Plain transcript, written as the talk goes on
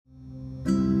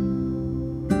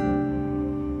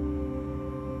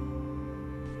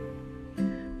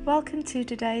Welcome to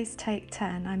today's Take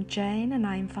 10. I'm Jane and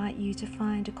I invite you to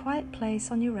find a quiet place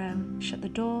on your own, shut the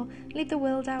door, leave the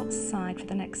world outside for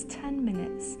the next 10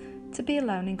 minutes to be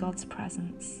alone in God's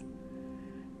presence.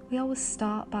 We always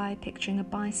start by picturing a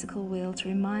bicycle wheel to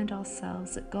remind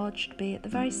ourselves that God should be at the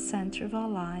very centre of our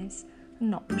lives and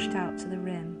not pushed out to the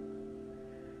rim.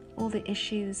 All the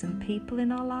issues and people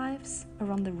in our lives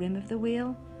are on the rim of the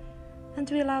wheel, and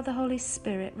we allow the Holy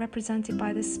Spirit, represented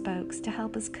by the spokes, to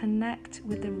help us connect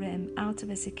with the rim out of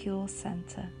a secure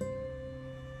centre.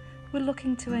 We're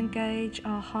looking to engage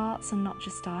our hearts and not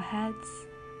just our heads,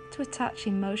 to attach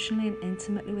emotionally and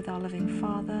intimately with our loving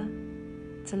Father,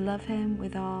 to love Him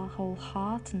with our whole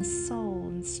heart and soul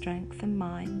and strength and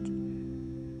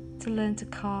mind, to learn to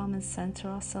calm and centre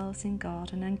ourselves in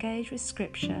God and engage with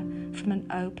Scripture from an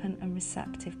open and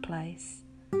receptive place.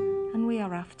 And we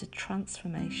are after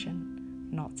transformation,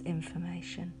 not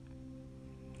information.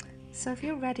 So if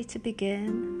you're ready to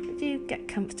begin, could you get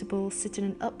comfortable, sit in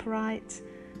an upright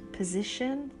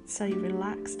position so you're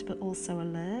relaxed but also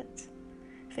alert?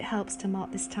 If it helps to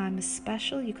mark this time as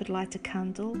special, you could light a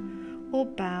candle or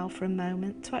bow for a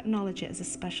moment to acknowledge it as a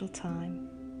special time.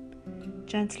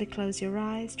 Gently close your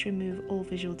eyes to remove all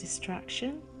visual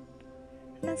distraction.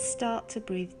 And then start to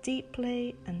breathe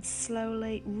deeply and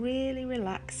slowly, really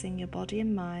relaxing your body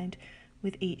and mind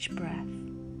with each breath.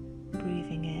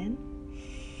 Breathing in,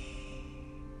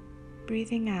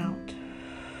 breathing out,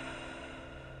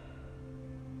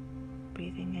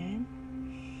 breathing in,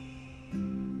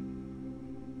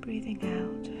 breathing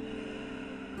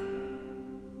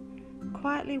out.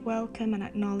 Quietly welcome and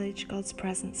acknowledge God's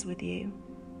presence with you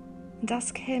and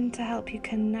ask Him to help you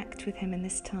connect with Him in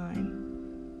this time.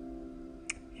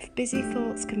 If busy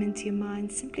thoughts come into your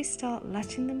mind, simply start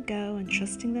letting them go and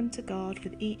trusting them to God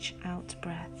with each out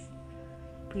breath.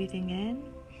 Breathing in,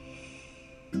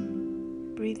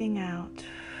 breathing out.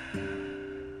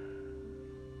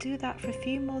 Do that for a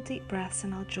few more deep breaths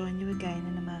and I'll join you again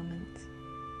in a moment.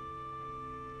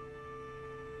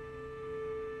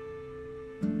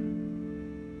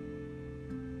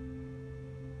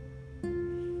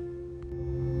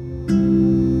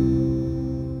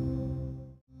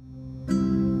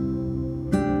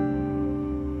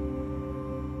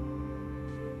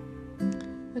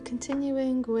 We're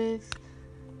continuing with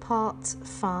part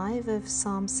 5 of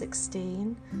Psalm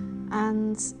 16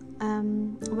 and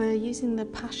we're using the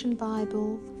Passion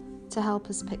Bible to help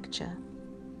us picture.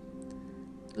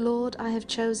 Lord, I have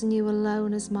chosen you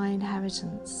alone as my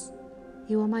inheritance.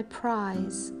 You are my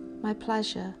prize, my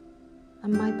pleasure,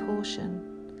 and my portion.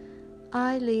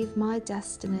 I leave my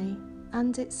destiny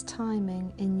and its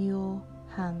timing in your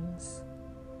hands.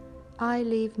 I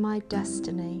leave my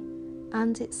destiny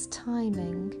and its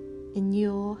timing in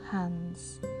your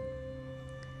hands.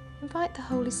 Invite the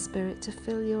Holy Spirit to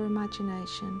fill your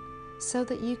imagination so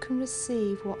that you can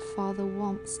receive what Father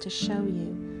wants to show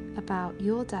you about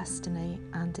your destiny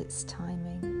and its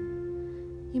timing.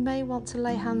 You may want to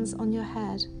lay hands on your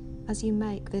head as you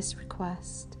make this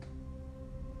request.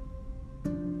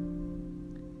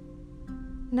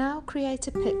 Now create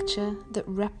a picture that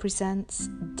represents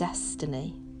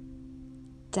destiny.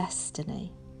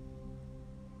 Destiny.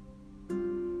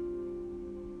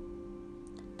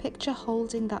 Picture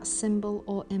holding that symbol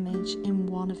or image in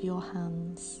one of your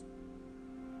hands.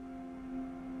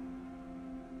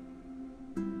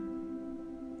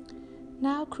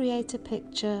 Now create a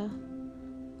picture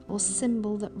or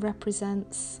symbol that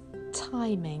represents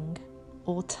timing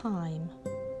or time.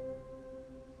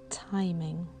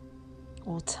 Timing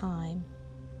or time.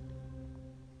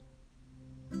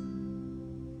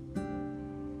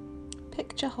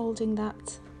 Picture holding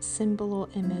that symbol or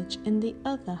image in the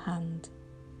other hand.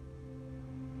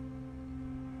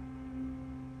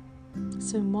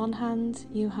 So in one hand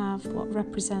you have what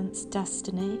represents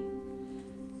destiny.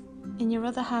 In your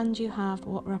other hand you have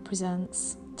what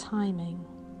represents timing.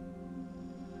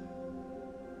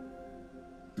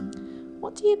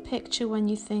 What do you picture when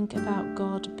you think about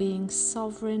God being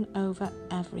sovereign over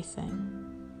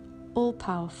everything?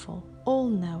 All-powerful,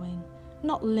 all-knowing,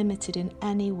 not limited in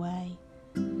any way,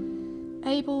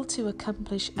 able to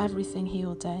accomplish everything He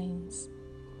ordains.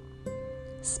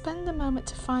 Spend a moment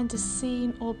to find a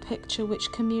scene or picture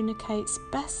which communicates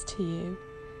best to you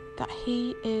that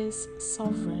He is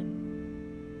sovereign.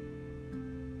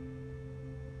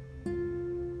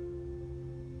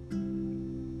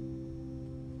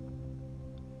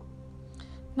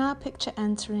 Now picture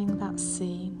entering that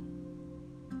scene.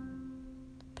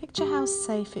 Picture how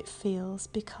safe it feels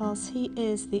because He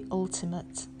is the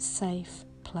ultimate safe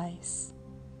place.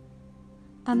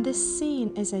 And this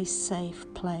scene is a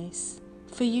safe place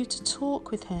for you to talk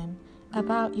with Him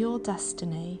about your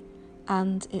destiny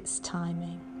and its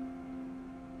timing.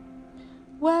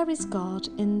 Where is God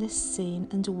in this scene,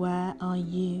 and where are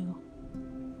you?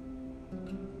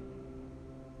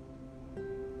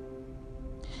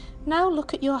 Now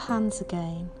look at your hands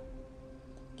again.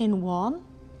 In one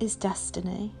is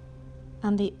destiny,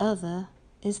 and the other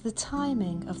is the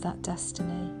timing of that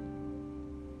destiny.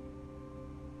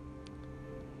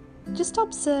 Just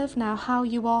observe now how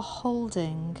you are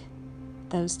holding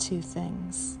those two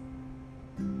things.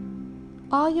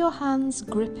 Are your hands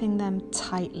gripping them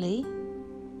tightly,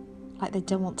 like they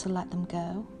don't want to let them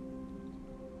go?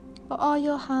 Or are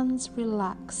your hands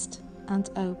relaxed and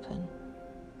open?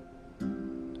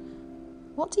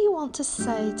 What do you want to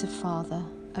say to Father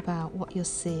about what you're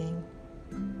seeing?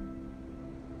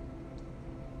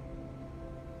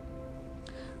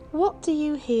 What do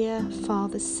you hear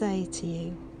Father say to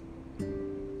you?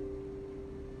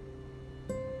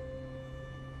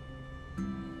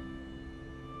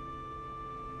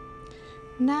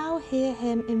 Now hear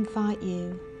him invite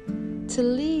you to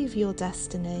leave your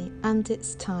destiny and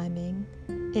its timing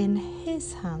in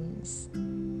his hands.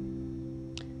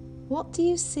 What do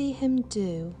you see him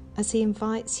do as he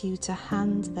invites you to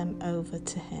hand them over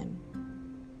to him?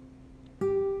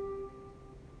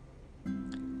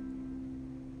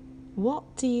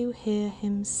 What do you hear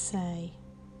him say?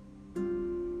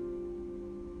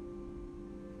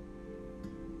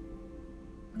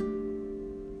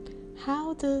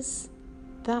 How does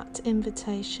that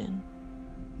invitation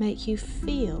make you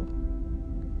feel?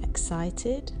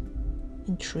 Excited?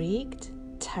 Intrigued?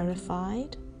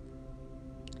 Terrified?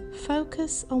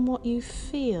 Focus on what you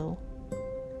feel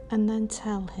and then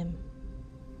tell him.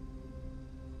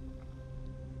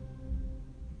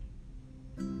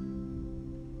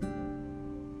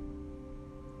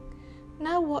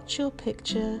 Now watch your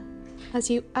picture as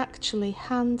you actually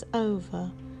hand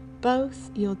over both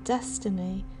your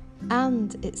destiny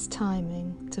and its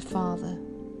timing to Father.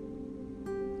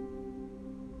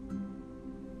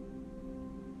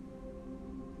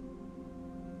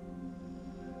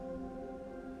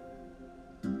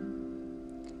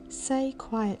 Say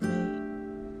quietly,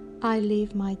 I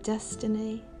leave my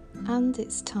destiny and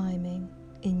its timing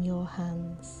in your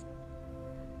hands.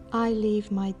 I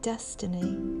leave my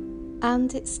destiny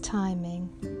and its timing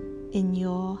in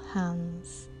your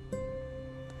hands.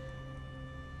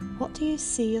 What do you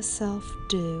see yourself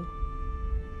do?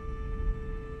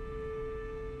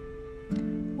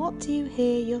 What do you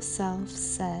hear yourself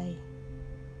say?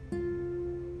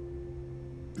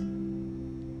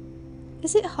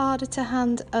 Is it harder to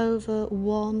hand over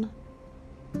one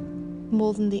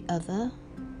more than the other?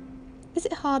 Is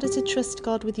it harder to trust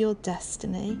God with your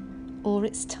destiny or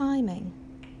its timing?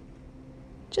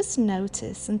 Just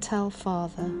notice and tell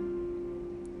Father.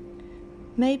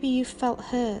 Maybe you felt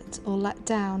hurt or let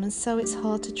down, and so it's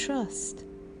hard to trust.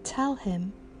 Tell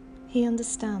him. He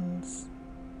understands.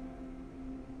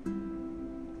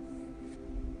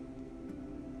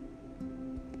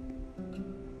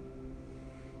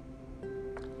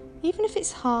 Even if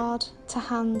it's hard to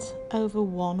hand over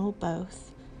one or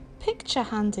both, picture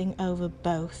handing over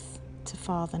both to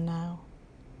Father now.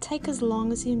 Take as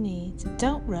long as you need.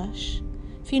 Don't rush.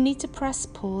 If you need to press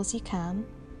pause, you can.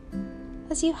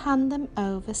 As you hand them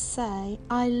over, say,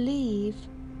 I leave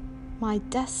my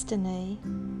destiny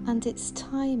and its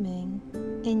timing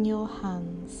in your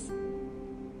hands.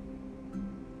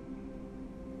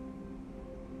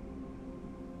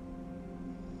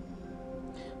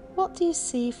 What do you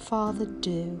see Father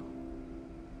do?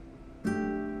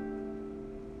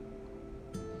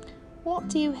 What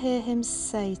do you hear him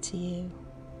say to you?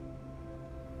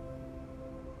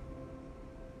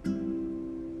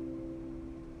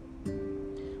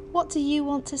 What do you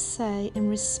want to say in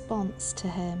response to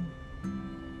him?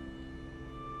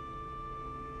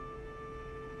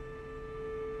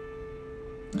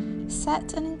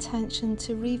 Set an intention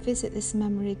to revisit this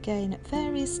memory again at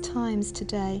various times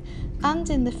today and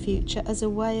in the future as a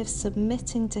way of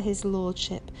submitting to his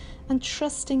lordship and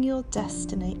trusting your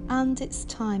destiny and its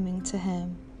timing to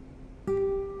him.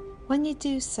 When you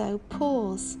do so,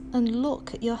 pause and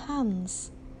look at your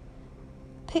hands.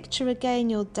 Picture again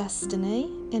your destiny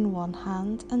in one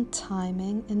hand and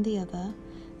timing in the other,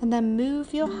 and then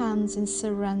move your hands in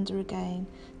surrender again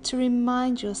to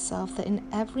remind yourself that in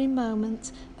every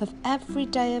moment of every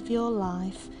day of your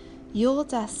life, your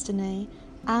destiny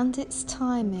and its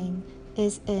timing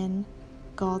is in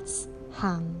God's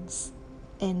hands,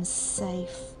 in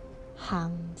safe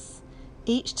hands.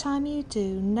 Each time you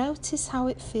do, notice how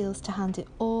it feels to hand it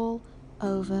all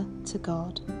over to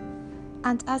God.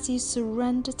 And as you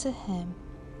surrender to him,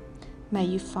 may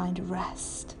you find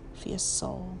rest for your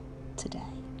soul today.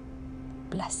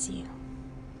 Bless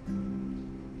you.